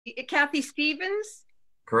Kathy Stevens?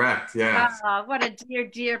 Correct, yes. What a dear,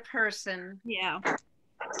 dear person. Yeah.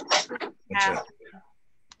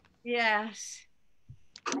 Yes.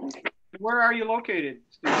 Where are you located,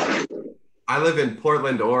 Steve? I live in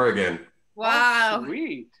Portland, Oregon. Wow. Oh,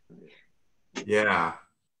 sweet. Yeah.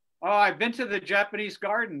 Oh, I've been to the Japanese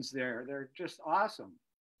gardens there. They're just awesome.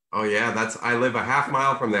 Oh yeah, I live a half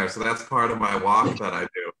mile from there, so that's part of my walk that I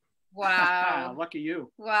do. Wow. Lucky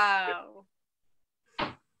you. Wow.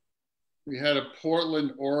 We had a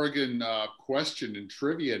Portland, Oregon question and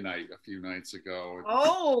trivia night a few nights ago.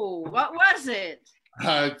 Oh, what was it?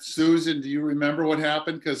 Susan, do you remember what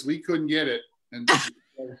happened? Because we couldn't get it. And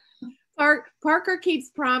Parker keeps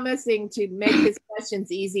promising to make his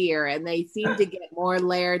questions easier, and they seem to get more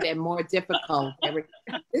layered and more difficult.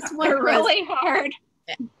 This one was really hard.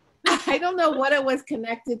 I don't know what it was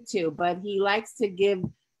connected to, but he likes to give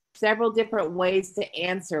several different ways to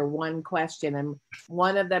answer one question, and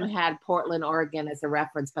one of them had Portland, Oregon as a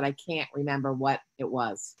reference, but I can't remember what it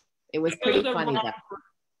was. It was pretty funny though.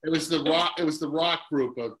 It was the rock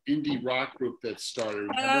group, of indie rock group that started.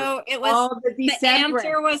 Oh, it was the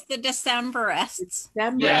answer was the Decemberists.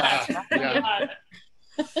 Yeah.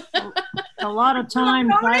 A lot of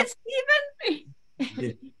times,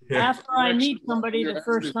 Stephen? after I meet somebody the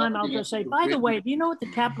first time, I'll just say, by the way, do you know what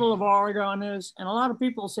the capital of Oregon is? And a lot of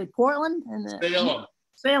people say Portland and Salem.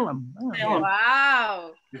 Salem. Oh, yeah.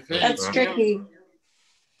 Wow. That's tricky.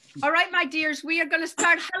 All right, my dears, we are going to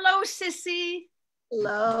start. Hello, Sissy.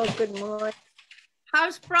 Hello, good morning.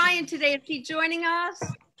 How's Brian today? Is he joining us?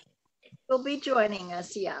 He'll be joining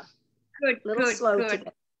us, yeah. Good, a little good, slow good.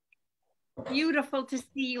 today. Beautiful to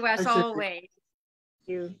see you as always. Thank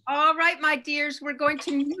you. All right, my dears, we're going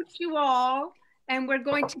to mute you all and we're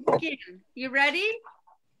going to begin. You ready?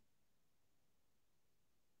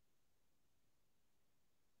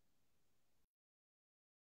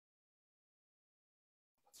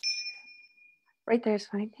 Right there is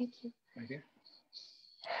fine, thank you. Thank you.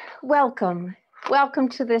 Welcome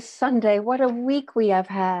to this Sunday. What a week we have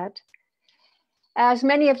had. As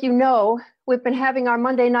many of you know, we've been having our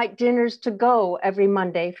Monday night dinners to go every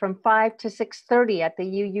Monday from 5 to 6:30 at the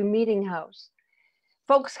UU Meeting House.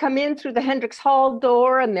 Folks come in through the Hendricks Hall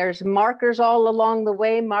door and there's markers all along the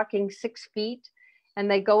way marking 6 feet,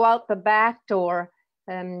 and they go out the back door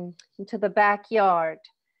into the backyard.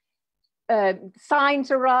 Signs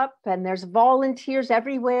are up and there's volunteers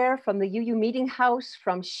everywhere from the UU Meeting House,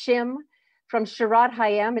 from SHIM, from Shirat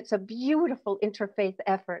Hayam. It's a beautiful interfaith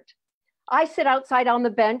effort. I sit outside on the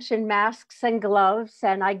bench in masks and gloves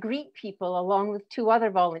and I greet people along with 2 other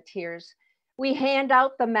volunteers. We hand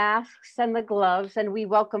out the masks and the gloves and we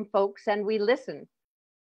welcome folks and we listen.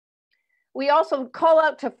 We also call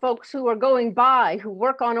out to folks who are going by, who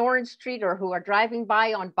work on Orange Street or who are driving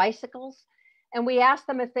by on bicycles. And we ask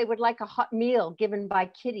them if they would like a hot meal given by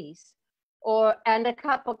kiddies and a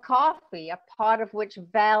cup of coffee, a pot of which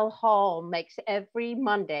Val Hall makes every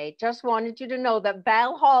Monday. Just wanted you to know that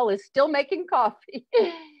Val Hall is still making coffee.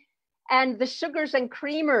 And the sugars and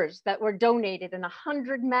creamers that were donated and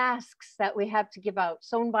 100 masks that we have to give out,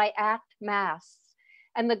 sewn by ACT Masks,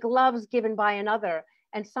 and the gloves given by another,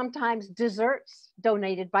 and sometimes desserts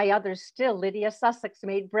donated by others still. Lydia Sussex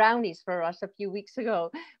made brownies for us a few weeks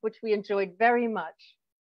ago, which we enjoyed very much.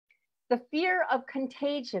 The fear of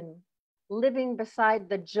contagion, living beside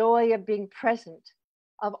the joy of being present,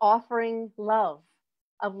 of offering love,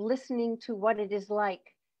 of listening to what it is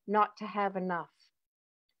like not to have enough.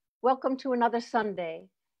 Welcome to another Sunday,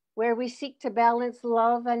 where we seek to balance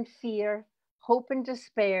love and fear, hope and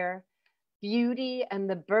despair, beauty and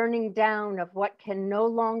the burning down of what can no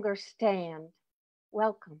longer stand.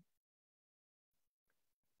 Welcome.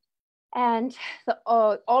 And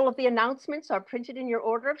all of the announcements are printed in your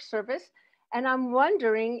order of service. And I'm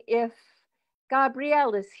wondering if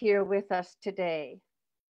Gabrielle is here with us today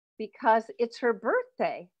because it's her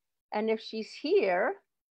birthday. And if she's here,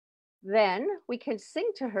 then we can sing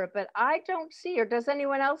to her, but I don't see her. Does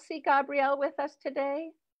anyone else see Gabrielle with us today?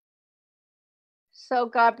 So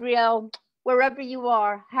Gabrielle, wherever you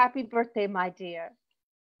are, happy birthday, my dear.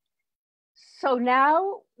 So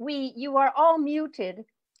now you are all muted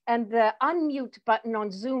and the unmute button on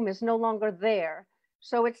Zoom is no longer there.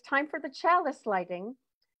 So it's time for the chalice lighting,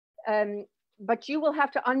 but you will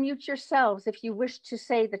have to unmute yourselves if you wish to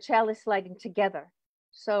say the chalice lighting together.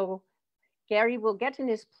 So Gary will get in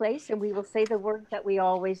his place and we will say the words that we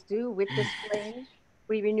always do. With this flame,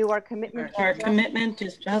 we renew our commitment. Our commitment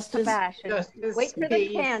is justice. Wait for the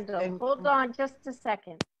candle. Hold on just a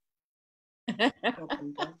second. With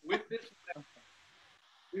this,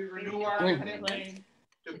 we renew our commitment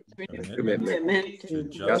commitment to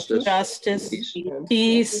justice,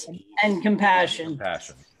 peace, and compassion.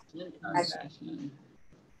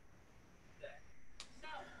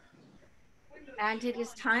 And it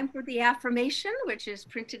is time for the affirmation, which is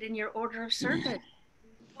printed in your order of service.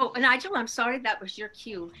 Oh, Nigel, I'm sorry, that was your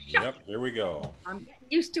cue. Yep, here we go. I'm getting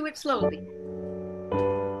used to it slowly.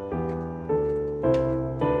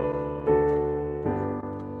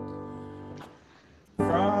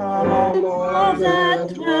 From all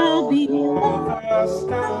that will be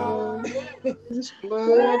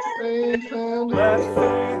let faith and love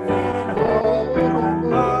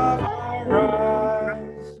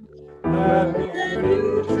arise. Let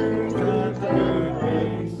beauty, truth, and good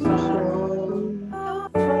be sung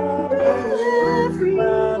from every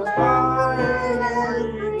and by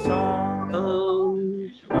every tongue.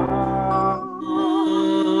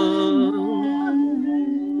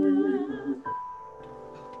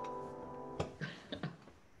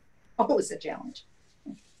 Oh, it's a challenge.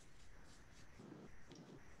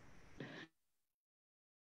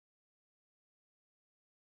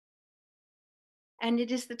 And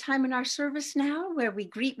it is the time in our service now where we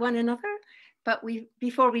greet one another. But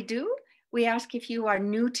before we do, we ask if you are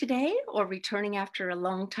new today or returning after a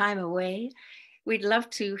long time away. We'd love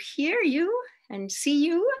to hear you and see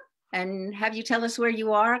you and have you tell us where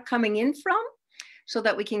you are coming in from so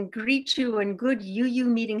that we can greet you in good UU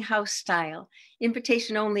Meeting House style.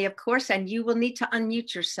 Invitation only, of course, and you will need to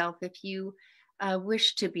unmute yourself if you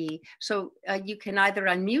wish to be. So you can either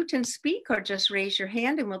unmute and speak or just raise your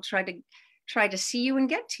hand and we'll try to see you and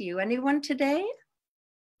get to you. Anyone today?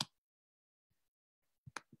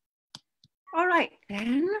 All right,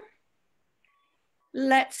 then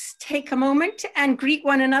let's take a moment and greet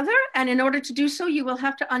one another. And in order to do so, you will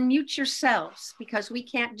have to unmute yourselves because we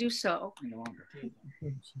can't do so.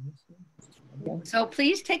 So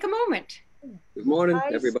please take a moment. Good morning, Hi,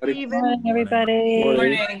 everybody. Stephen. Good morning, everybody.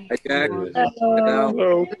 Morning. Hi, Jack.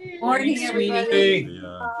 Hello. Morning, sweetie.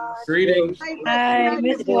 Greetings. Hi,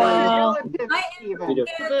 miss you all. Hi,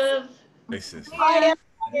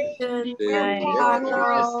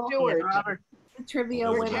 Hello. Stewart. The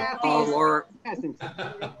trivia winner. Oh, Laura. And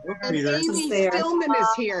Amy Stillman is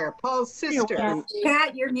here, Paul's sister.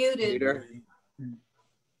 Pat, you're muted. Peter.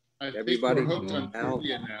 I think Everybody. we're hooked on Al.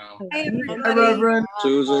 trivia now. Hi, everybody. Hi, Reverend.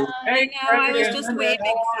 Susan. I know, I was just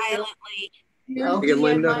waving silently. Hey,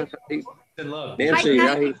 Linda. Nancy.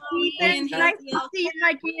 Hi. Ethan, nice to see you,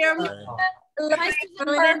 my dear.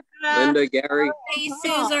 Linda, Gary. Hey,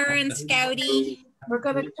 Susan and Scouty. We're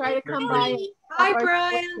going to try to come by. Hi,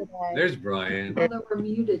 Brian. There's Brian. Although we're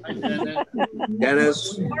muted.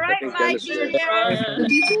 Dennis. All right, I think my Dennis is there.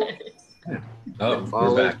 dear. Oh,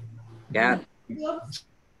 Follow. we're back. Cat.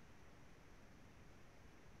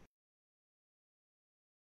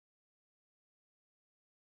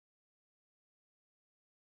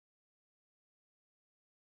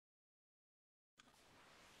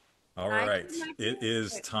 All right, it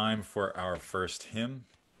is time for our first hymn.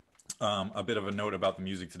 A bit of a note about the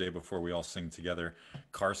music today before we all sing together.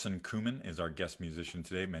 Carson Kuhlman is our guest musician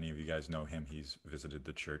today. Many of you guys know him. He's visited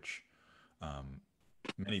the church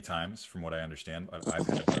many times, from what I understand. I've had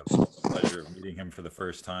the pleasure of meeting him for the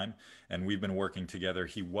first time, and we've been working together.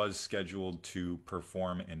 He was scheduled to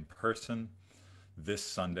perform in person this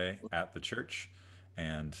Sunday at the church,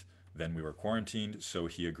 and then we were quarantined, so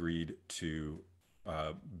he agreed to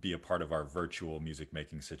be a part of our virtual music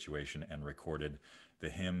making situation and recorded the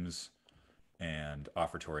hymns and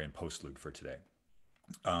offertory and postlude for today.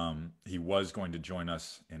 He was going to join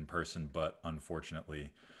us in person, but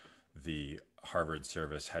unfortunately the Harvard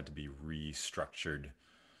service had to be restructured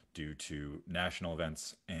due to national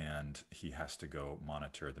events, and he has to go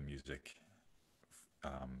monitor the music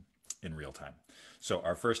in real time. So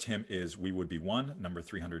our first hymn is We Would Be One, number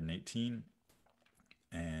 318,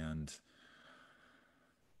 and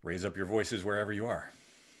raise up your voices wherever you are.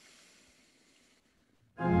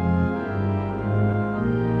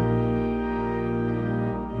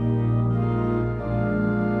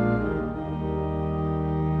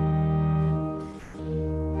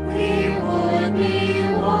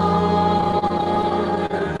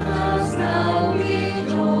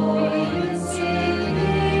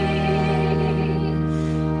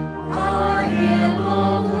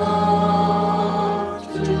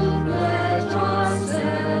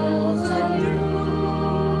 Ourselves anew.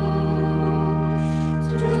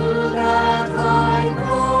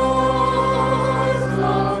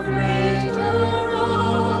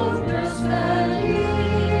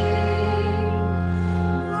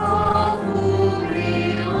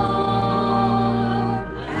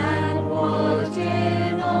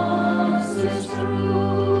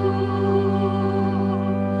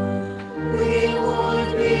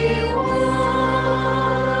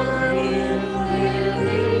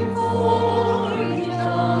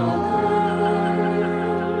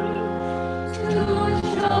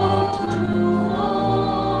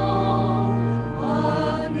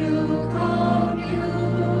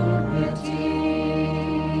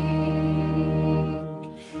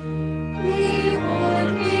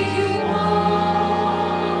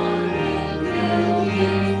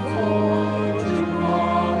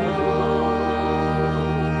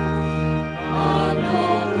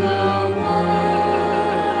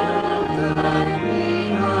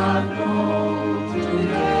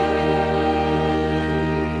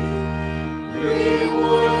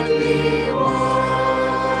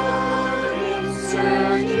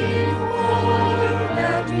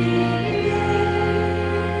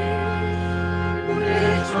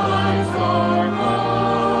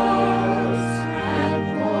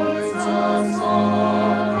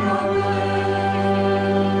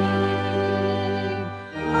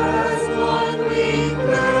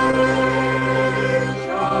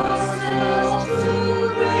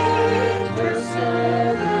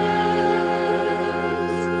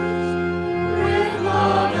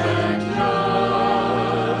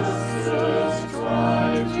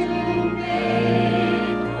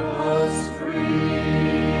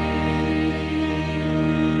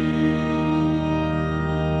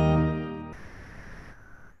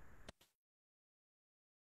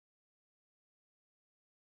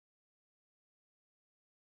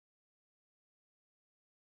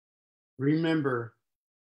 Remember,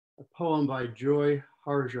 a poem by Joy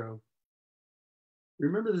Harjo.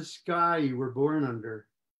 Remember the sky you were born under.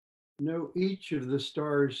 Know each of the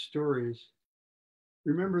stars' stories.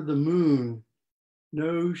 Remember the moon.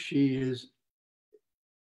 Know who she is.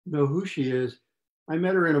 I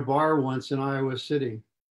met her in a bar once in Iowa City.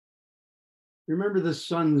 Remember the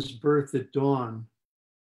sun's birth at dawn.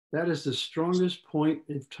 That is the strongest point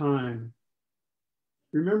of time.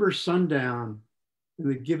 Remember sundown and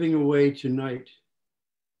the giving away tonight.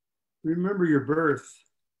 Remember your birth,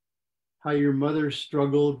 how your mother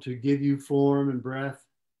struggled to give you form and breath.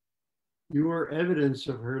 You are evidence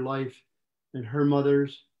of her life and her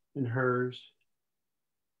mother's and hers.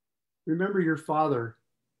 Remember your father.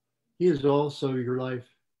 He is also your life.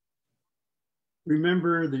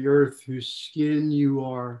 Remember the earth whose skin you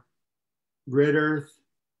are. Red earth,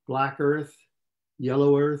 black earth,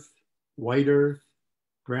 yellow earth, white earth,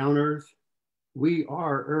 brown earth. We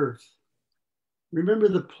are earth. Remember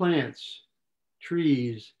the plants,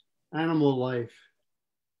 trees, animal life,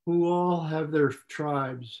 who all have their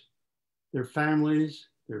tribes, their families,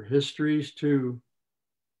 their histories too.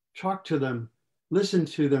 Talk to them, listen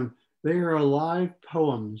to them. They are alive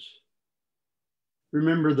poems.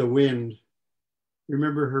 Remember the wind.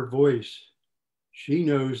 Remember her voice. She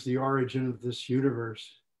knows the origin of this universe.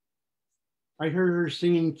 I heard her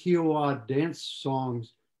singing Kiowa dance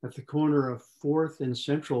songs at the corner of 4th and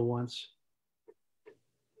Central once.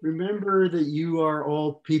 Remember that you are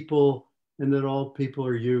all people and that all people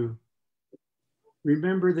are you.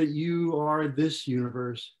 Remember that you are this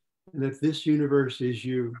universe and that this universe is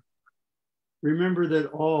you. Remember that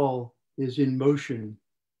all is in motion,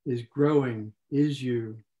 is growing, is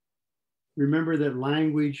you. Remember that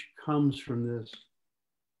language comes from this.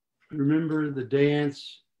 Remember the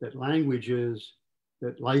dance that language is,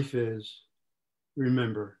 that life is.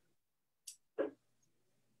 Remember.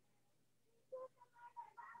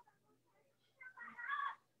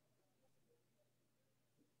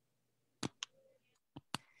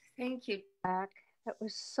 Thank you, Jack. That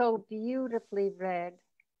was so beautifully read.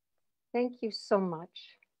 Thank you so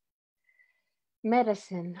much.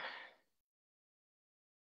 Medicine.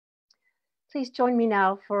 Please join me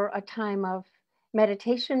now for a time of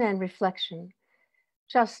meditation and reflection.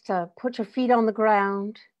 Just put your feet on the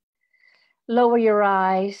ground, lower your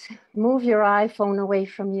eyes, move your iPhone away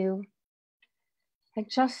from you, and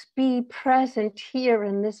just be present here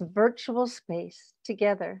in this virtual space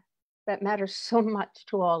together that matters so much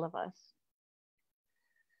to all of us.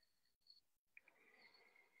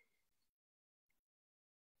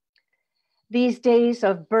 These days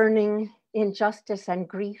of burning injustice and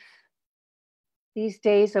grief, these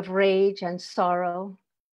days of rage and sorrow,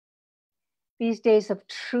 these days of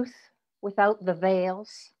truth without the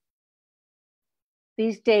veils,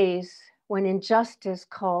 these days when injustice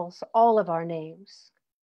calls all of our names,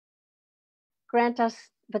 grant us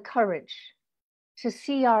the courage to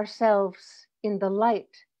see ourselves in the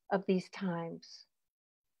light of these times.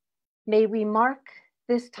 May we mark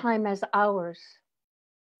this time as ours.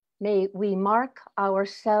 May we mark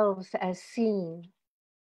ourselves as seen.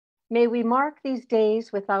 May we mark these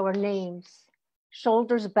days with our names,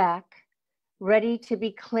 shoulders back, ready to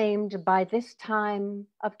be claimed by this time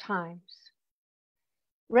of times,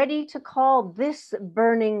 ready to call this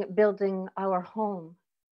burning building our home,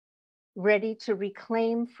 ready to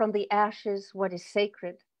reclaim from the ashes what is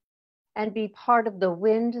sacred and be part of the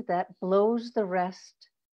wind that blows the rest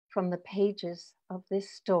from the pages of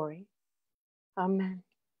this story. Amen.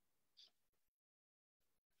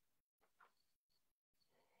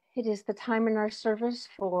 It is the time in our service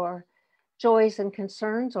for joys and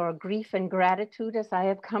concerns, or grief and gratitude, as I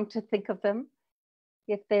have come to think of them.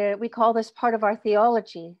 We call this part of our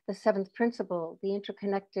theology, the seventh principle, the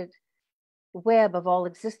interconnected web of all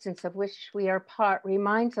existence of which we are part,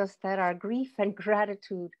 reminds us that our grief and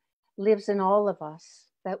gratitude lives in all of us,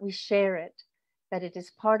 that we share it, that it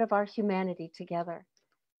is part of our humanity together.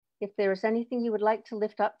 If there is anything you would like to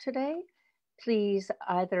lift up today, please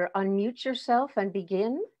either unmute yourself and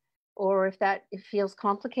begin, or if it feels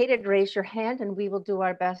complicated, raise your hand and we will do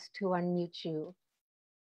our best to unmute you.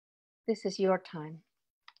 This is your time.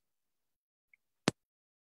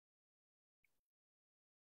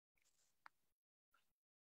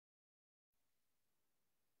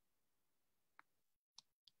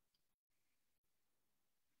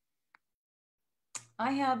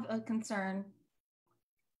 I have a concern.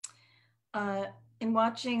 In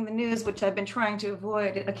watching the news, which I've been trying to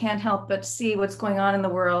avoid, I can't help but see what's going on in the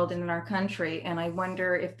world and in our country. And I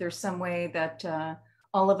wonder if there's some way that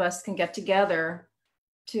all of us can get together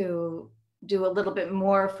to do a little bit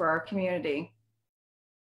more for our community.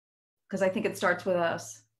 Because I think it starts with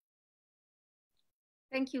us.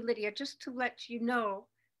 Thank you, Lydia. Just to let you know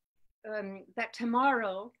that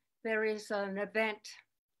tomorrow there is an event,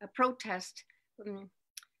 a protest,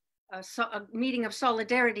 a meeting of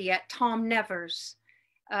solidarity at Tom Nevers,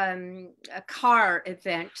 a car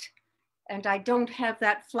event. And I don't have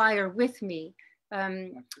that flyer with me,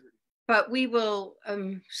 but we will,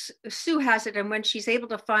 Sue has it, and when she's able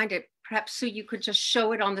to find it, perhaps Sue, you could just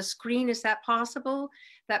show it on the screen. Is that possible?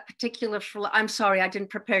 That particular, I'm sorry, I didn't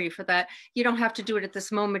prepare you for that. You don't have to do it at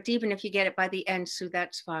this moment. Even if you get it by the end, Sue,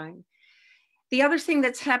 that's fine. The other thing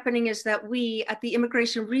that's happening is that we at the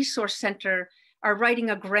Immigration Resource Center are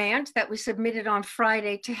writing a grant that we submitted on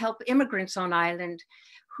Friday to help immigrants on island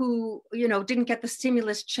who, you know, didn't get the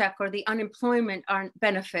stimulus check or the unemployment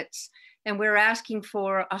benefits. And we're asking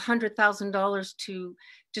for $100,000 to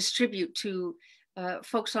distribute to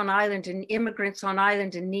folks on island and immigrants on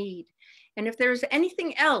island in need. And if there's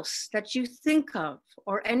anything else that you think of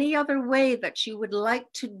or any other way that you would like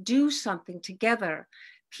to do something together,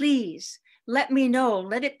 please let me know,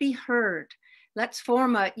 let it be heard. Let's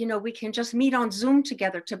form a, you know, we can just meet on Zoom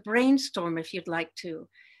together to brainstorm if you'd like to.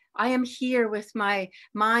 I am here with my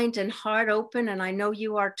mind and heart open, and I know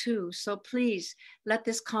you are too. So please let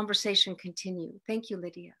this conversation continue. Thank you,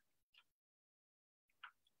 Lydia.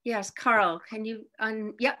 Yes, Carl, can you,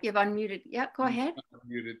 yep, you've unmuted. Yep, go ahead.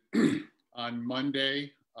 Unmuted. On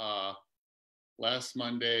Monday, last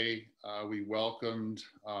Monday, we welcomed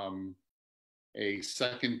a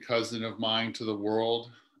second cousin of mine to the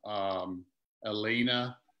world,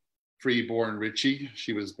 Elena Freeborn Ritchie.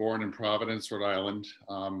 She was born in Providence, Rhode Island.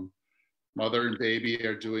 Mother and baby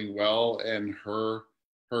are doing well, and her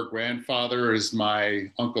grandfather is my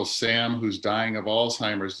Uncle Sam, who's dying of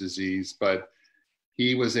Alzheimer's disease, but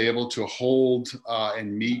he was able to hold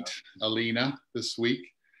and meet Elena this week.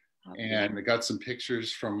 And I got some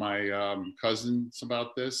pictures from my cousins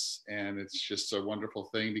about this, and it's just a wonderful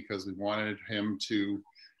thing because we wanted him to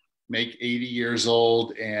make 80 years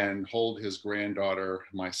old and hold his granddaughter,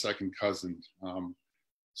 my second cousin.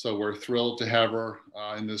 So we're thrilled to have her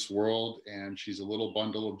in this world, and she's a little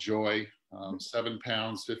bundle of joy, 7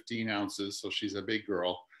 pounds, 15 ounces, so she's a big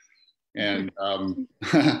girl. And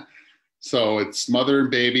so it's mother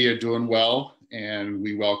and baby are doing well, and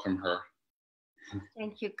we welcome her.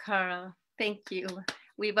 Thank you, Carl. Thank you.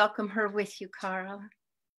 We welcome her with you, Carl.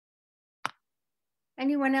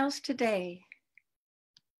 Anyone else today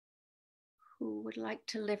who would like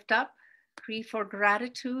to lift up grief or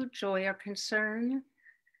gratitude, joy or concern?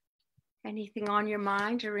 Anything on your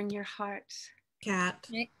mind or in your hearts? Kat.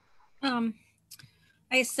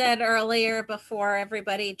 I said earlier before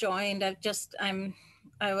everybody joined,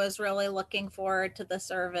 I was really looking forward to the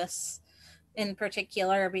service in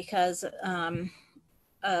particular because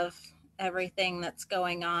of everything that's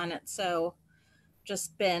going on. It's so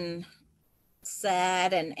just been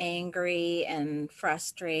sad and angry and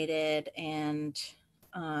frustrated, and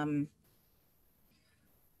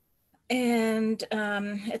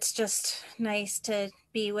it's just nice to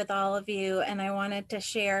be with all of you. And I wanted to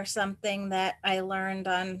share something that I learned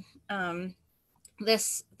on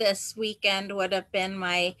this weekend would have been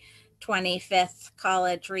my 25th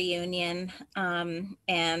college reunion,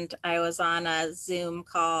 and I was on a Zoom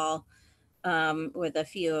call with a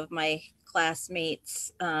few of my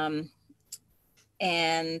classmates,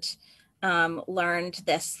 and learned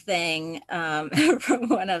this thing from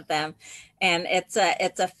one of them, and it's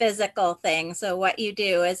a physical thing. So what you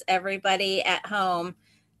do is, everybody at home,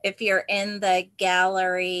 if you're in the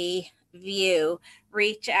gallery view,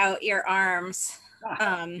 reach out your arms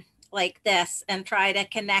like this and try to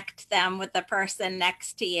connect them with the person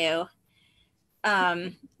next to you.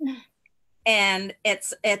 And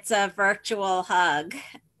it's a virtual hug.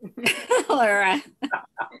 Laura.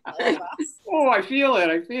 Oh, I feel it.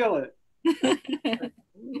 I feel it.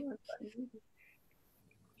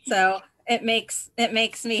 So it makes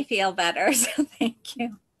me feel better. So thank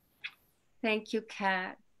you. Thank you,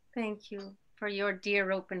 Kat. Thank you for your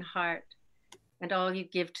dear open heart and all you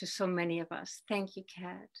give to so many of us. Thank you,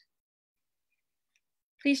 Kat.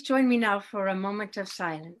 Please join me now for a moment of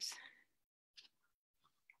silence.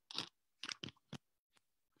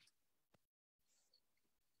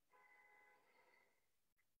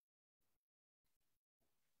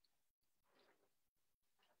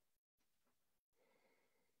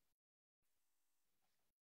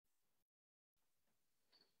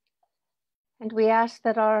 And we ask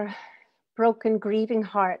that our broken, grieving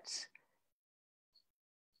hearts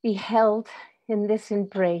be held in this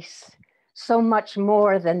embrace. So much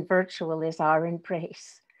more than virtual is our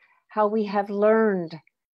embrace. How we have learned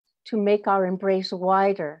to make our embrace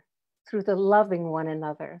wider through the loving one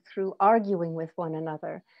another, through arguing with one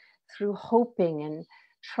another, through hoping and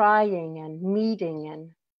trying and meeting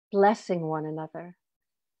and blessing one another.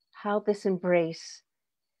 How this embrace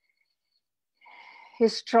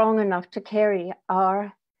is strong enough to carry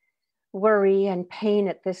our worry and pain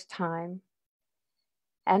at this time,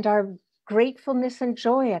 and our gratefulness and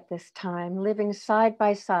joy at this time, living side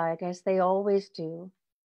by side as they always do.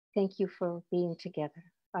 Thank you for being together.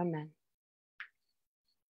 Amen.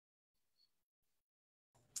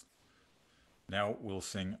 Now we'll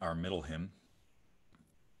sing our middle hymn.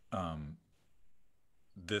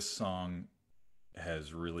 This song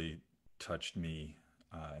has really touched me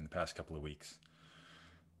in the past couple of weeks.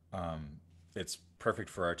 It's perfect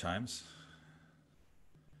for our times.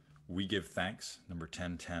 We Give Thanks, number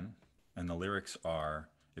 1010. And the lyrics are,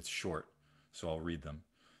 it's short, so I'll read them.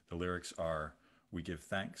 The lyrics are, we give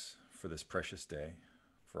thanks for this precious day,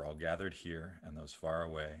 for all gathered here and those far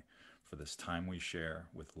away, for this time we share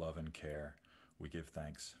with love and care. We give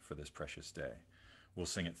thanks for this precious day. We'll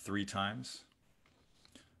sing it 3 times.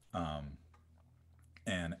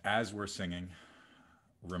 And as we're singing,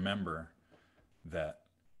 remember that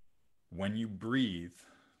when you breathe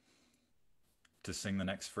to sing the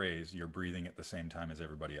next phrase, you're breathing at the same time as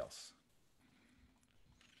everybody else.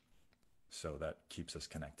 So that keeps us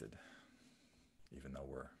connected, even though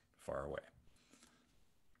we're far away.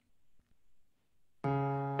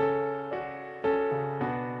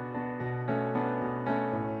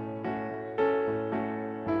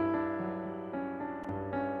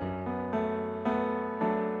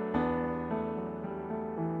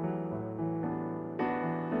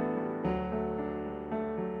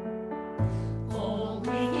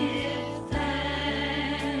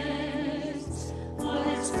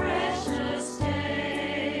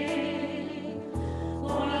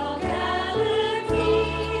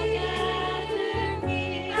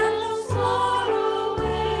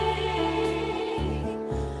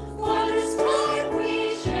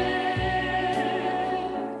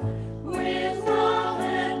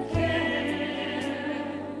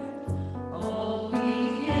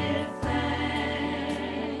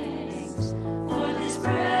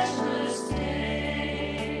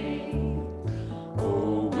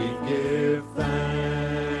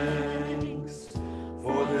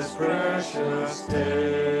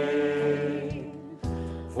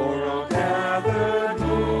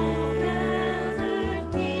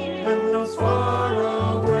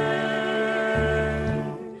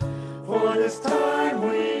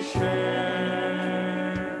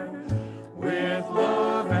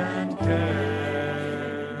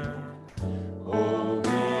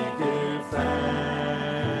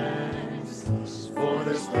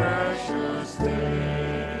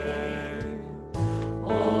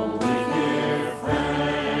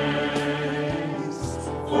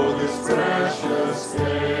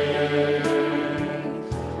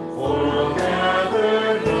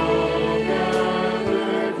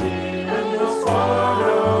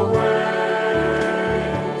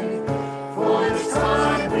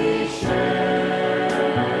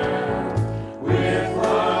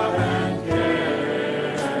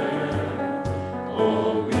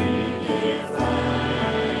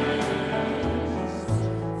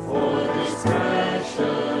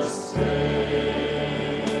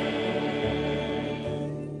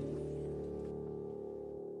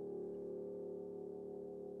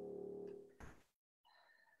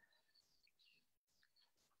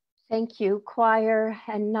 Thank you, choir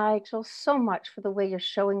and Nigel, so much for the way you're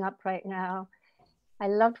showing up right now. I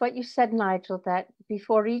loved what you said, Nigel, that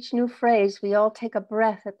before each new phrase, we all take a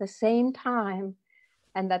breath at the same time,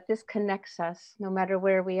 and that this connects us no matter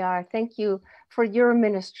where we are. Thank you for your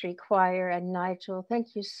ministry, choir and Nigel.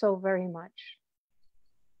 Thank you so very much.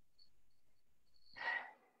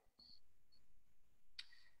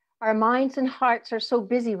 Our minds and hearts are so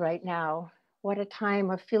busy right now. What a time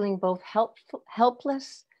of feeling both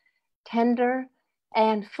helpless, tender,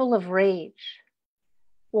 and full of rage.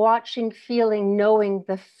 Watching, feeling, knowing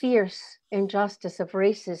the fierce injustice of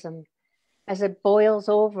racism as it boils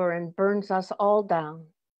over and burns us all down.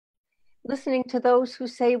 Listening to those who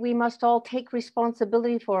say we must all take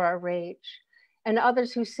responsibility for our rage, and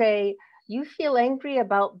others who say, you feel angry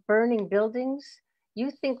about burning buildings? You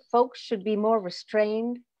think folks should be more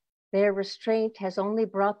restrained? Their restraint has only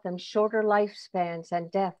brought them shorter lifespans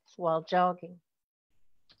and deaths while jogging.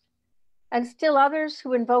 And still others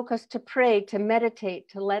who invoke us to pray, to meditate,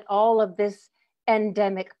 to let all of this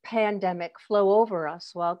endemic, pandemic flow over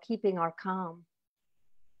us while keeping our calm.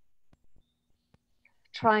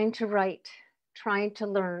 Trying to write, trying to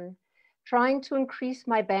learn, trying to increase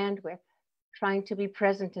my bandwidth, trying to be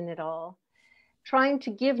present in it all, trying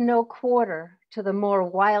to give no quarter to the more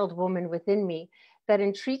wild woman within me, that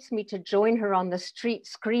entreats me to join her on the street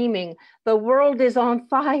screaming, "The world is on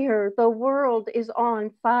fire, the world is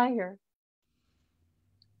on fire."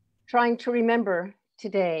 Trying to remember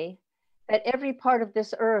today that every part of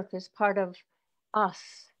this earth is part of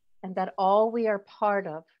us, and that all we are part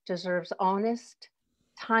of deserves honest,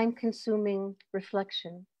 time-consuming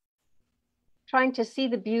reflection. Trying to see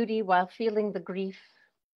the beauty while feeling the grief,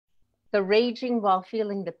 the raging while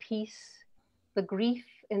feeling the peace, the grief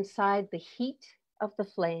inside the heat of the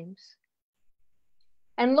flames.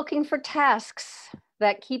 And looking for tasks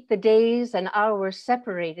that keep the days and hours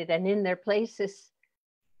separated and in their places.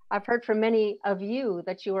 I've heard from many of you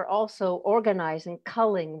that you are also organizing,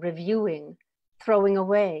 culling, reviewing, throwing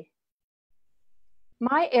away.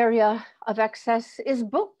 My area of access is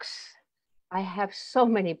books. I have so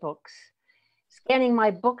many books. Scanning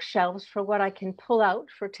my bookshelves for what I can pull out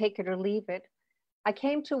for take it or leave it. I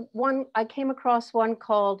came across one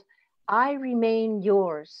called I Remain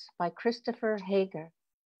Yours by Christopher Hager.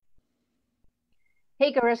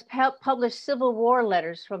 Hager has published Civil War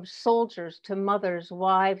letters from soldiers to mothers,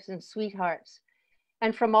 wives, and sweethearts,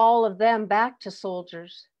 and from all of them back to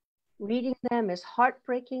soldiers. Reading them is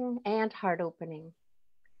heartbreaking and heart-opening.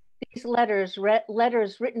 These letters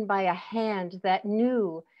written by a hand that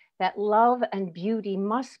knew that love and beauty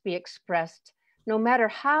must be expressed, no matter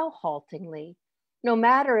how haltingly, no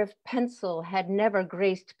matter if pencil had never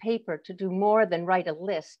graced paper to do more than write a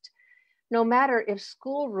list, no matter if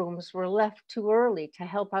schoolrooms were left too early to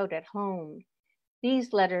help out at home.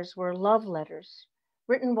 These letters were love letters,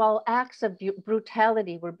 written while acts of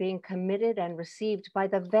brutality were being committed and received by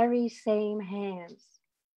the very same hands.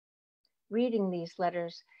 Reading these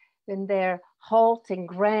letters in their halting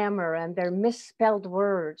grammar and their misspelled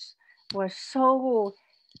words was so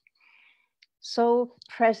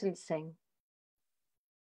presencing.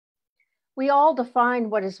 We all define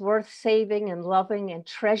what is worth saving and loving and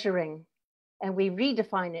treasuring, and we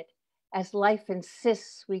redefine it as life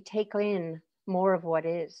insists we take in more of what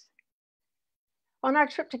is. On our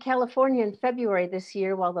trip to California in February this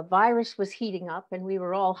year, while the virus was heating up and we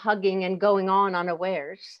were all hugging and going on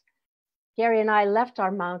unawares, Gary and I left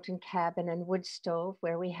our mountain cabin and wood stove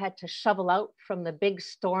where we had to shovel out from the big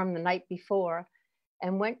storm the night before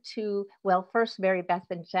and went to, well, first Mary Beth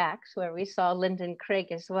and Jack's, where we saw Lyndon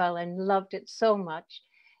Craig as well and loved it so much.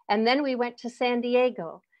 And then we went to San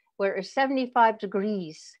Diego, where it's 75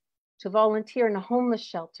 degrees, to volunteer in a homeless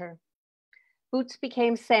shelter. Boots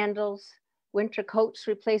became sandals, winter coats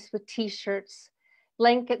replaced with t-shirts,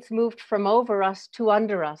 blankets moved from over us to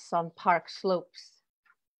under us on park slopes.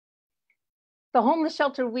 The homeless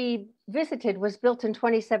shelter we visited was built in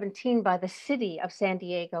 2017 by the city of San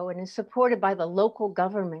Diego and is supported by the local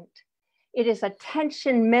government. It is a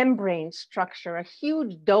tension membrane structure, a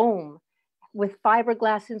huge dome with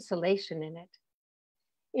fiberglass insulation in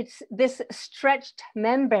it. This stretched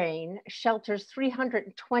membrane shelters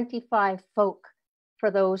 325 folk for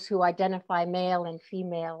those who identify male and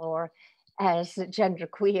female or as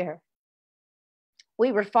genderqueer.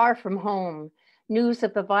 We were far from home. News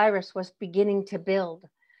of the virus was beginning to build.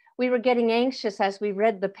 We were getting anxious as we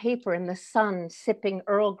read the paper in the sun, sipping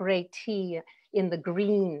Earl Grey tea in the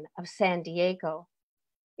green of San Diego.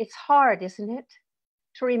 It's hard, isn't it,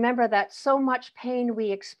 to remember that so much pain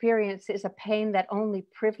we experience is a pain that only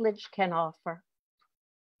privilege can offer.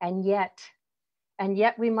 And yet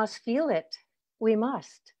we must feel it. We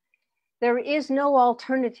must. There is no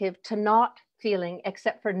alternative to not feeling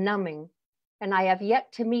except for numbing. And I have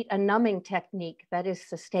yet to meet a numbing technique that is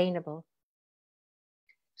sustainable.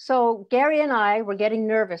 So Gary and I were getting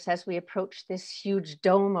nervous as we approached this huge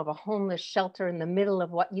dome of a homeless shelter in the middle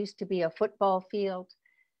of what used to be a football field.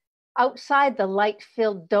 Outside the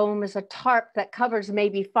light-filled dome is a tarp that covers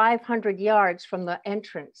maybe 500 yards from the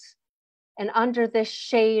entrance. And under this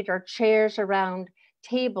shade are chairs around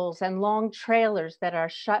tables and long trailers that are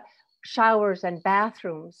showers and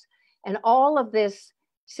bathrooms. And all of this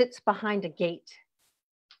sits behind a gate.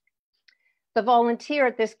 The volunteer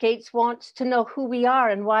at this gate wants to know who we are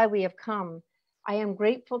and why we have come. I am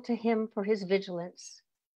grateful to him for his vigilance.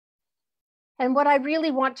 And what I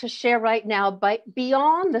really want to share right now,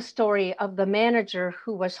 beyond the story of the manager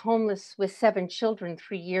who was homeless with 7 children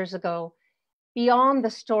 3 years ago, beyond the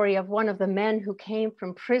story of one of the men who came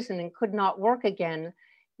from prison and could not work again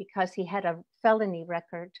because he had a felony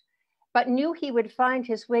record, but knew he would find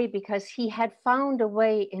his way because he had found a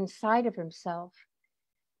way inside of himself.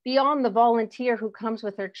 Beyond the volunteer who comes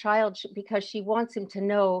with her child because she wants him to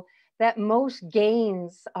know that most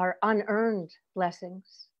gains are unearned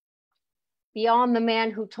blessings. Beyond the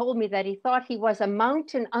man who told me that he thought he was a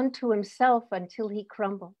mountain unto himself until he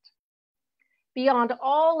crumbled. Beyond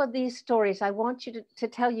all of these stories, I want you to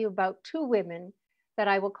tell you about two women that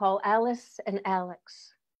I will call Alice and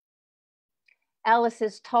Alex. Alice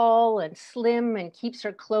is tall and slim and keeps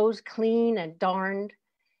her clothes clean and darned.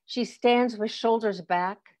 She stands with shoulders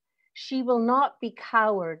back. She will not be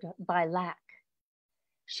cowed by lack.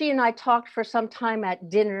 She and I talked for some time at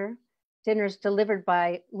dinner. Dinners delivered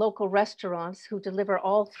by local restaurants who deliver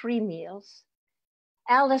all 3 meals.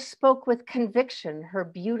 Alice spoke with conviction, her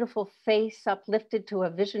beautiful face uplifted to a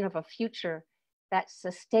vision of a future that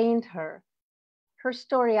sustained her. Her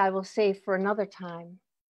story I will save for another time.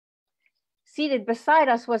 Seated beside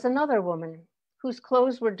us was another woman whose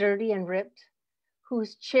clothes were dirty and ripped,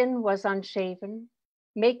 whose chin was unshaven,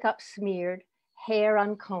 makeup smeared, hair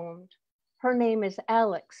uncombed. Her name is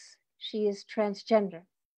Alex. She is transgender.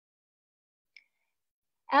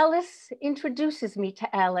 Alice introduces me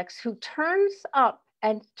to Alex, who turns up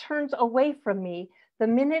and turns away from me the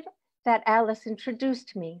minute that Alice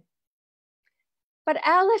introduced me. But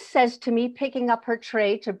Alice says to me, picking up her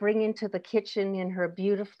tray to bring into the kitchen in her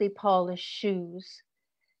beautifully polished shoes,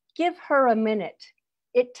 "Give her a minute.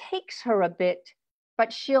 It takes her a bit,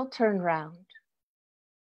 but she'll turn round."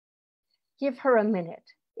 Give her a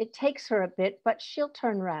minute. It takes her a bit, but she'll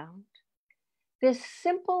turn round. This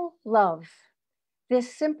simple love,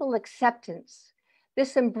 this simple acceptance,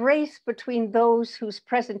 this embrace between those whose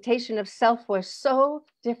presentation of self was so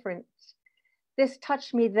different, this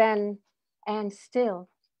touched me then and still.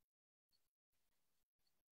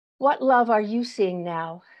 What love are you seeing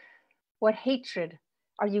now? What hatred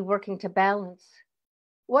are you working to balance?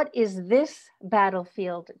 What is this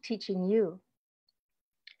battlefield teaching you?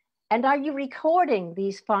 And are you recording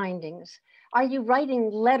these findings? Are you writing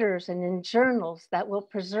letters and in journals that will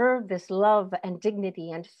preserve this love and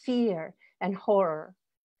dignity and fear and horror?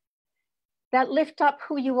 That lift up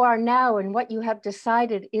who you are now and what you have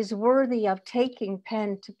decided is worthy of taking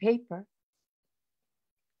pen to paper.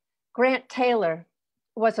 Grant Taylor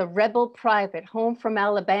was a rebel private home from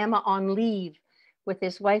Alabama on leave with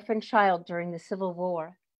his wife and child during the Civil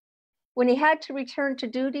War. When he had to return to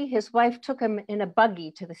duty, his wife took him in a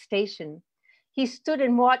buggy to the station. He stood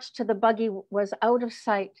and watched till the buggy was out of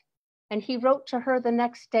sight, and he wrote to her the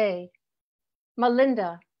next day,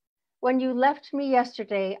 "Melinda, when you left me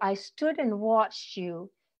yesterday, I stood and watched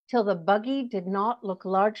you till the buggy did not look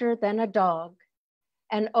larger than a dog.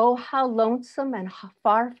 And oh, how lonesome and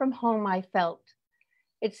far from home I felt.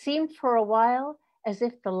 It seemed for a while as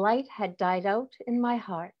if the light had died out in my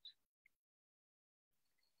heart."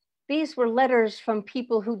 These were letters from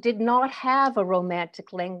people who did not have a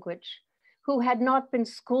romantic language, who had not been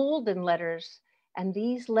schooled in letters, and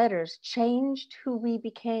these letters changed who we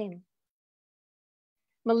became.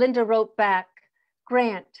 Melinda wrote back,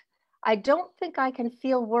 "Grant, I don't think I can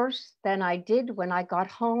feel worse than I did when I got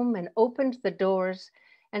home and opened the doors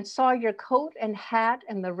and saw your coat and hat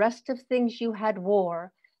and the rest of things you had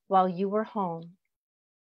wore while you were home."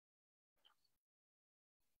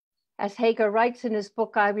 As Hager writes in his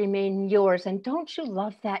book, "I Remain Yours," and don't you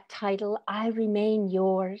love that title, "I Remain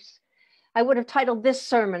Yours"? I would have titled this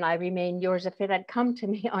sermon, "I Remain Yours," if it had come to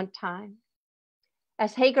me on time.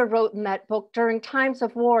 As Hager wrote in that book, during times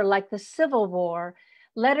of war like the Civil War,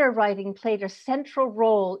 letter writing played a central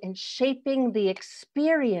role in shaping the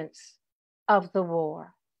experience of the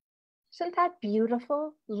war. Isn't that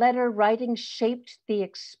beautiful? Letter writing shaped the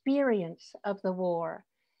experience of the war.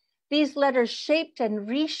 These letters shaped and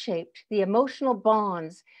reshaped the emotional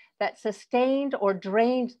bonds that sustained or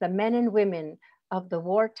drained the men and women of the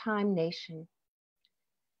wartime nation.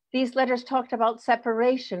 These letters talked about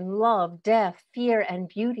separation, love, death, fear, and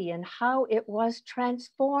beauty, and how it was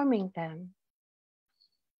transforming them.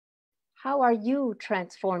 How are you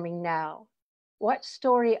transforming now? What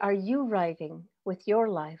story are you writing with your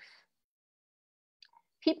life?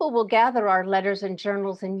 People will gather our letters and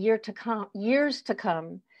journals in years to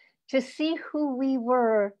come to see who we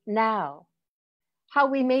were now, how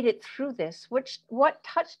we made it through this, what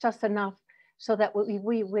touched us enough so that we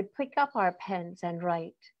would pick up our pens and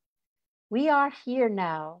write. We are here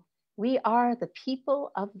now. We are the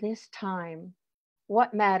people of this time.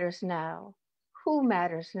 What matters now? Who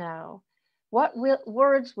matters now? What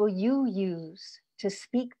words will you use to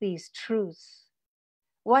speak these truths?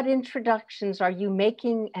 What introductions are you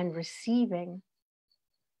making and receiving?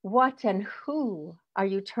 What and who are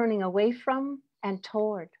you turning away from and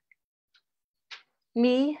toward?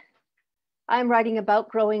 Me, I'm writing about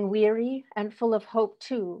growing weary and full of hope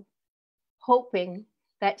too, hoping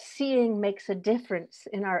that seeing makes a difference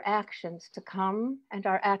in our actions to come and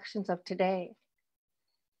our actions of today.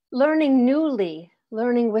 Learning newly,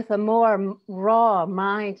 learning with a more raw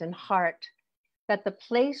mind and heart, that the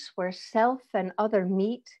place where self and other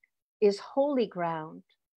meet is holy ground,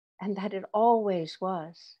 and that it always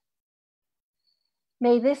was.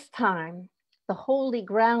 May this time, the holy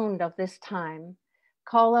ground of this time,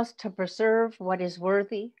 call us to preserve what is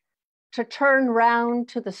worthy, to turn round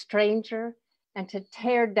to the stranger, and to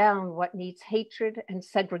tear down what needs hatred and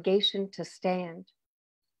segregation to stand.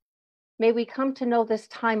 May we come to know this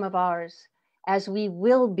time of ours as we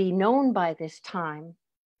will be known by this time,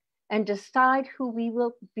 and decide who we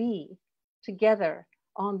will be together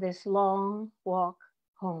on this long walk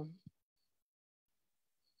home.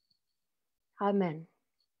 Amen.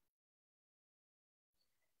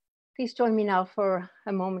 Please join me now for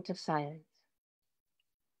a moment of silence.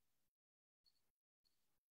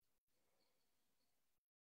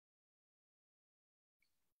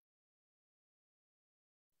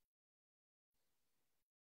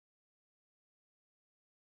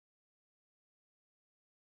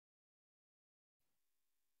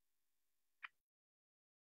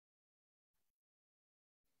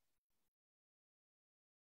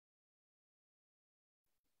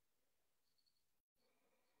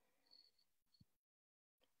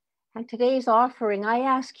 And today's offering, I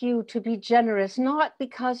ask you to be generous, not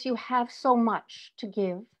because you have so much to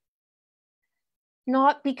give,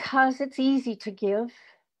 not because it's easy to give,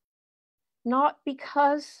 not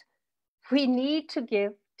because we need to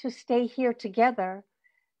give to stay here together,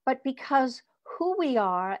 but because who we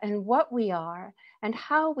are and what we are and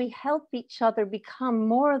how we help each other become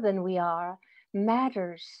more than we are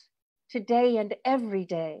matters today and every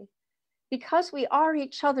day. Because we are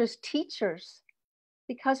each other's teachers,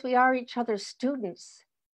 because we are each other's students,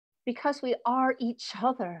 because we are each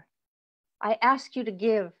other, I ask you to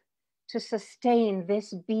give to sustain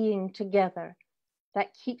this being together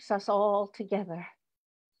that keeps us all together.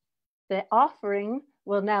 The offering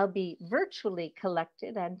will now be virtually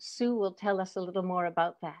collected, and Sue will tell us a little more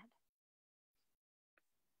about that.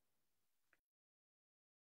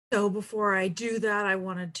 So before I do that, I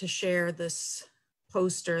wanted to share this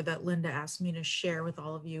poster that Linda asked me to share with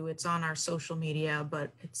all of you. It's on our social media,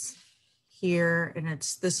 but it's here, and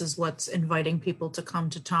this is what's inviting people to come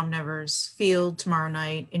to Tom Nevers Field tomorrow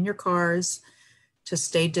night in your cars to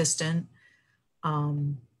stay distant.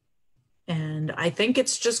 And I think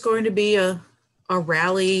it's just going to be a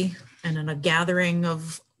rally and a gathering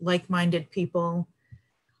of like-minded people.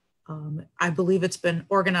 I believe it's been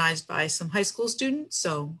organized by some high school students,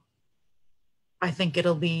 so I think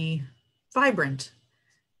it'll be vibrant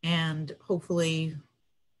and hopefully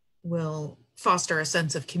will foster a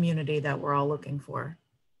sense of community that we're all looking for.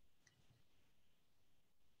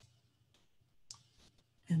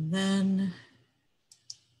 And then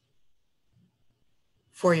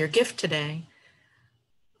for your gift today,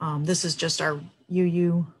 this is just our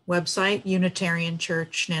UU website,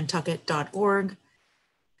 unitarianchurchnantucket.org.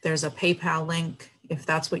 There's a PayPal link if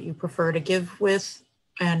that's what you prefer to give with.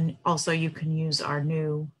 And also you can use our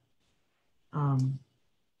new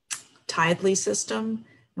Tidely system.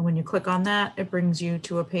 And when you click on that, it brings you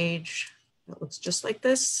to a page that looks just like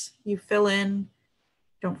this. You fill in,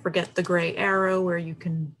 don't forget the gray arrow where you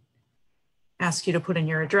can ask you to put in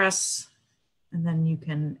your address, and then you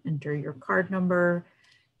can enter your card number,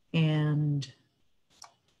 and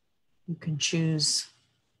you can choose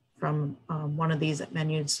from one of these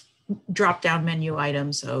menus, drop-down menu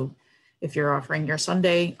items. So if you're offering your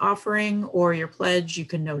Sunday offering or your pledge, you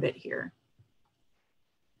can note it here.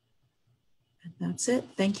 And that's it.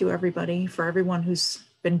 Thank you, everybody, for everyone who's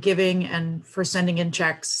been giving and for sending in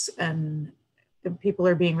checks. And the people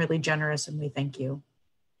are being really generous, and we thank you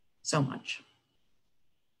so much.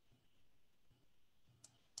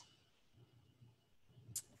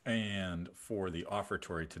 And for the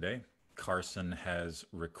offertory today, Carson has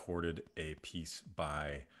recorded a piece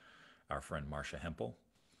by our friend Marcia Hempel.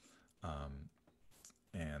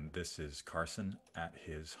 And this is Carson at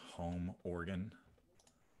his home organ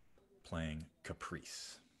playing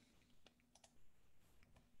Caprice.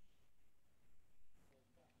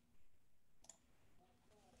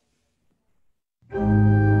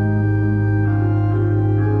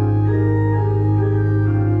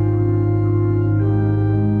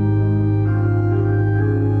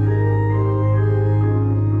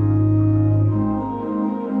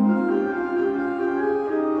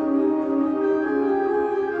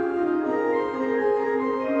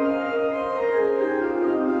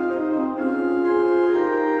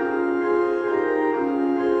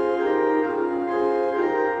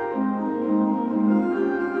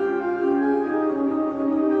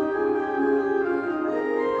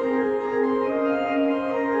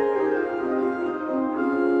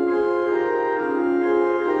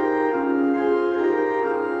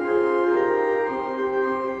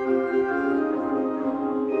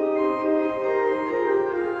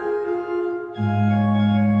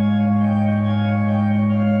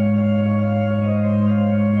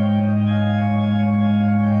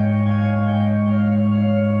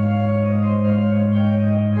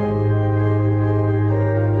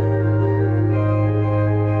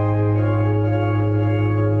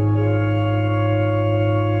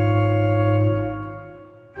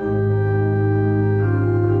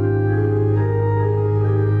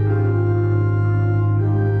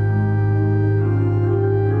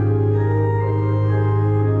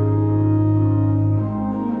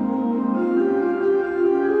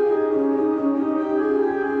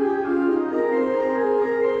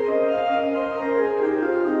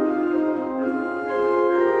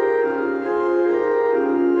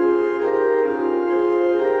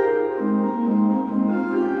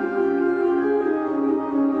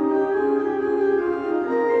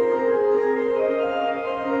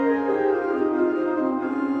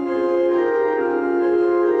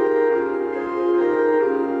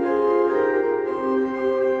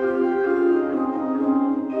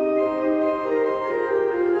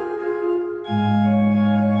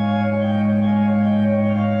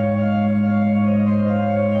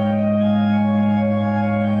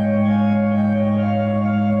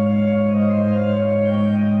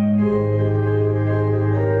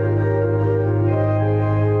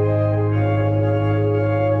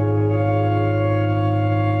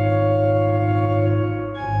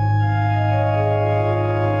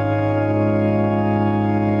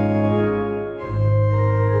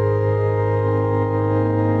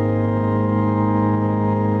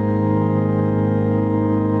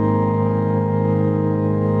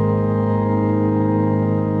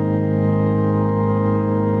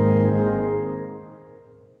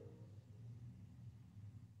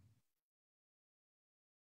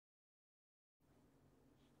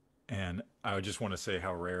 And I would just want to say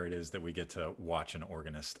how rare it is that we get to watch an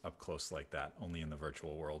organist up close like that. Only in the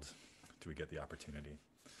virtual world do we get the opportunity.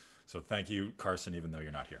 So thank you, Carson, even though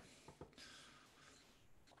you're not here.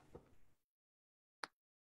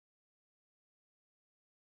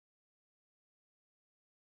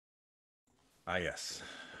 Ah, yes,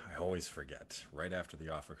 I always forget. Right after the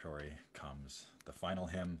offertory comes the final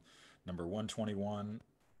hymn, number 121,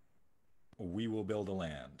 We Will Build a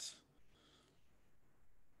Land.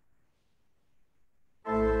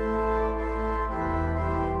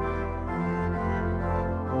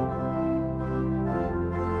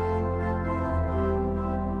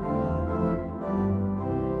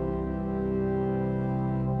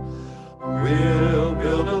 We'll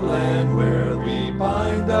build a land where we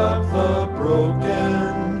bind up the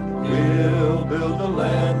broken. We'll build a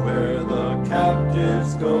land where the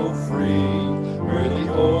captives go free, where the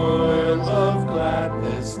oil of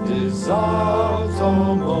gladness dissolves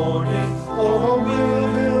all mourning. Oh,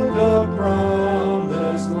 we'll build a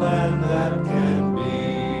promised land that can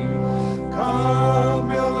be. Come,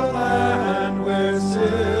 build a land where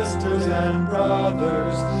sisters and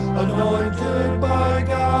brothers, anointed by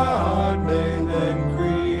God, may then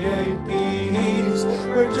create peace,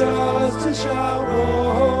 where justice shall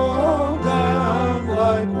roll down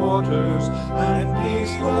like waters, and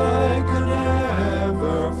peace like an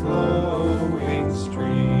ever-flowing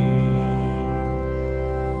stream.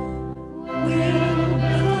 We'll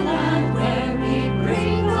build a land where we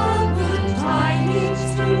bring the good tidings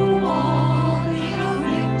to all the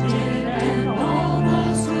afflicted and all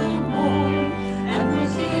those who mourn, and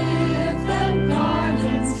we'll give them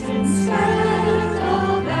gardens instead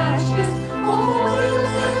of ashes. Oh, we'll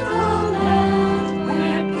build a land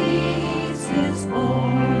where peace is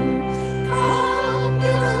born. Come,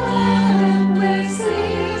 build a land where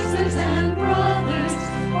sisters and brothers,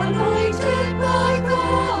 anointed by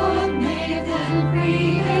God, may then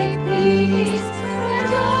create peace, where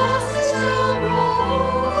justice shall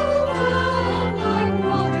roll down like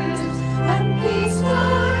waters, and peace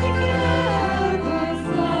like an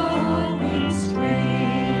ever-flowing stream.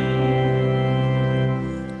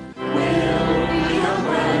 We'll be a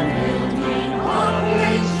land building up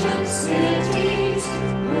ancient cities,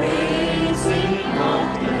 raising up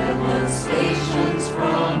devastations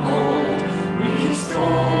from old,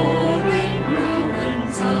 restoring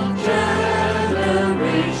ruins of generations.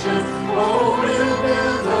 Oh, we'll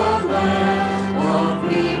build a land of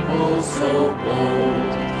people so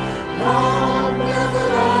bold. Come, build a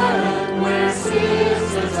land where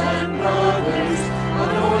sisters and brothers,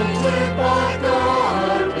 anointed by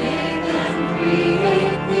God, may then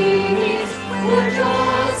create peace, where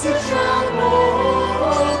justice shall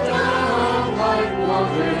roll down like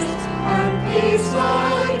waters, and peace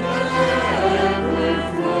like an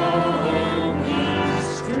ever-flowing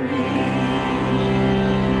stream.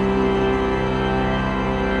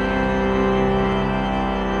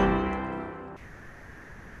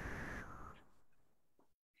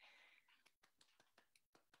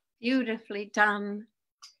 Beautifully done.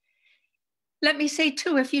 Let me say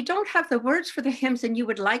too, if you don't have the words for the hymns and you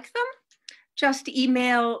would like them, just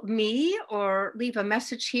email me or leave a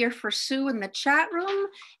message here for Sue in the chat room,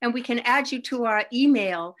 and we can add you to our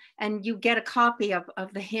email and you get a copy of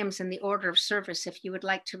the hymns in the order of service if you would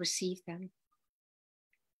like to receive them.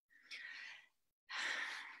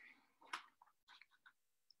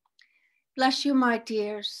 Bless you, my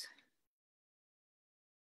dears.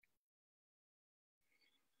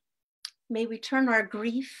 May we turn our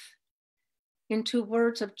grief into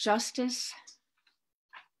words of justice.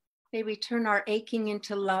 May we turn our aching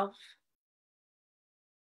into love.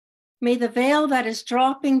 May the veil that is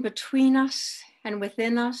dropping between us and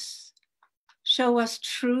within us show us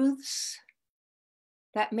truths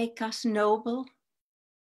that make us noble,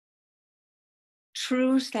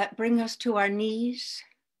 truths that bring us to our knees,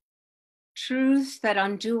 truths that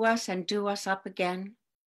undo us and do us up again.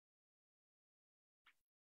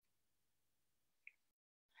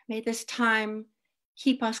 May this time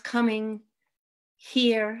keep us coming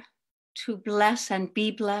here to bless and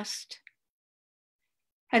be blessed,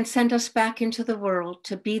 and send us back into the world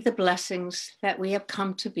to be the blessings that we have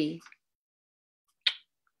come to be.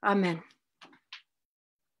 Amen.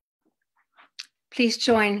 Please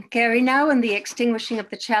join Gary now in the extinguishing of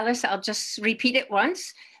the chalice. I'll just repeat it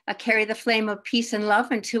once. Carry the flame of peace and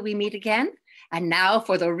love until we meet again. And now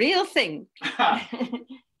for the real thing.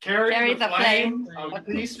 Carry the flame of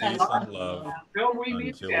peace and love until we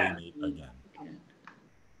meet again.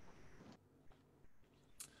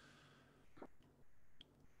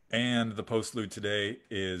 And the postlude today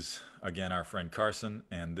is, again, our friend Carson,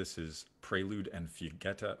 and this is Prelude and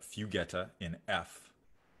Fugetta in F.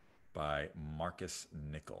 by Marcus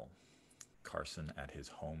Nickel. Carson at his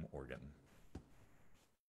home organ.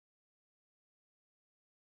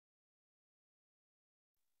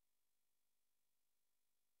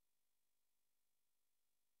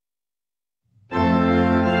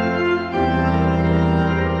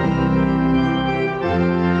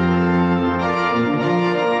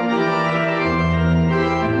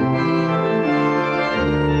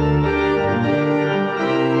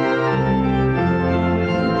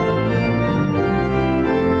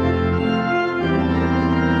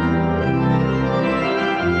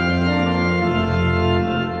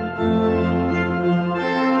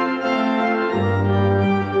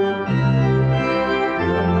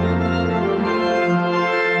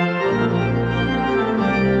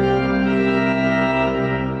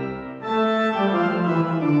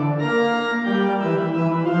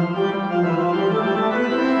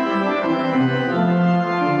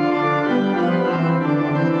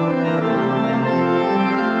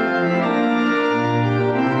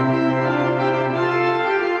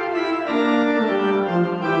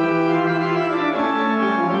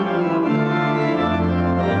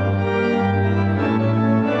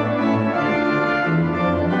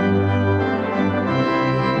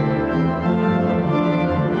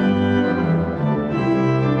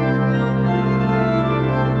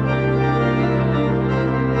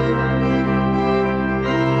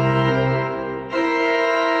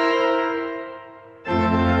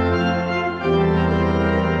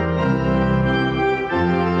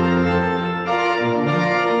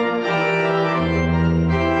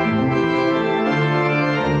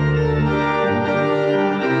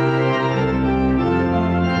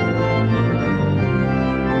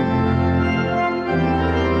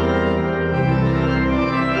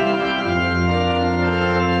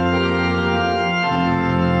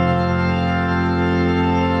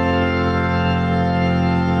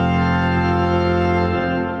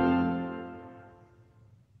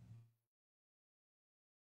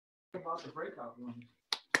 About the breakout room.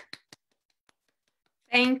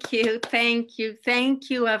 Thank you, thank you, thank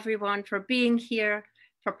you, everyone, for being here,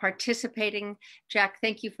 for participating. Jack,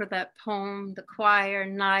 thank you for that poem, the choir,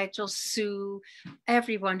 Nigel, Sue,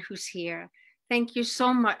 everyone who's here. Thank you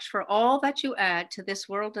so much for all that you add to this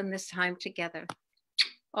world and this time together.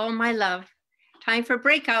 All my love. Time for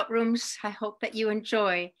breakout rooms. I hope that you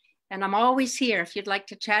enjoy. And I'm always here if you'd like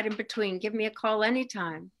to chat in between. Give me a call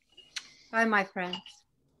anytime. Bye, my friends.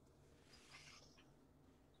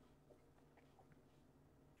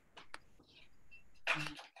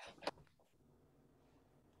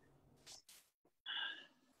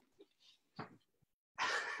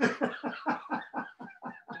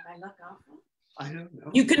 I don't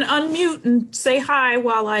know. You can unmute and say hi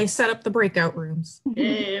while I set up the breakout rooms.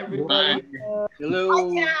 Hey, everybody.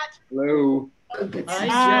 Hello. Hi, Kat. Hello.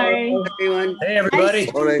 Hi. Everyone. Hey, everybody.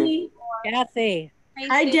 Hi, morning. Kathy.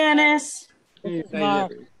 Hi, Dennis. Hey,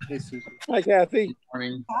 Mark. Hey, Susan. Hi, Kathy.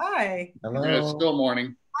 Morning. Hi. Yeah, it's still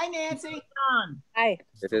morning. Hi, Nancy. Hi.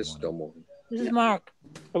 It is still morning. This is Mark.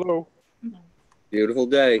 Hello. Beautiful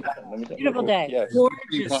day. Beautiful day. Yes.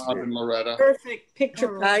 Hey, Bob and Loretta. Perfect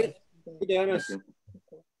picture. Hi. Hey, Dennis.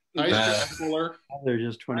 Hi, Fuller. They're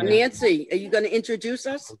just 20. Nancy, are you going to introduce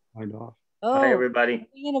us? Signed off. Oh, Hi, everybody.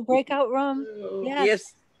 you in a breakout room?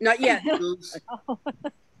 Yes, not yet.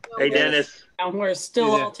 Hey, Dennis. And we're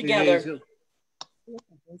still all together.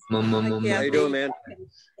 How you doing, man?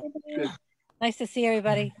 Good. Nice to see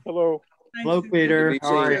everybody. Hello. Hello, Peter. Good to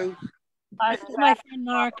How are see you? you. This is my friend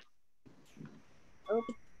Mark.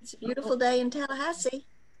 It's a beautiful day in Tallahassee.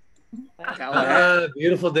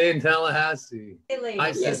 Beautiful day in Tallahassee.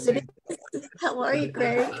 Hi, Yes, Sissy. it is. How are you,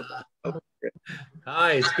 Greg?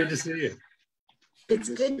 Hi, it's good to see you. It's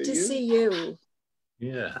good to see you.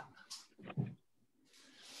 Yeah.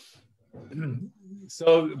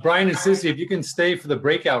 So, Brian and Sissy, if you can stay for the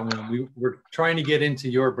breakout room, we're trying to get into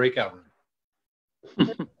your breakout room.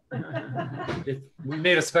 We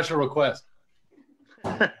made a special request.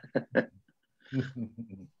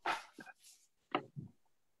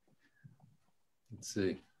 Let's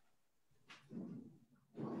see.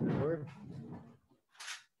 We're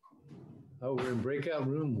in breakout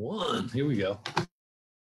room 1. Here we go.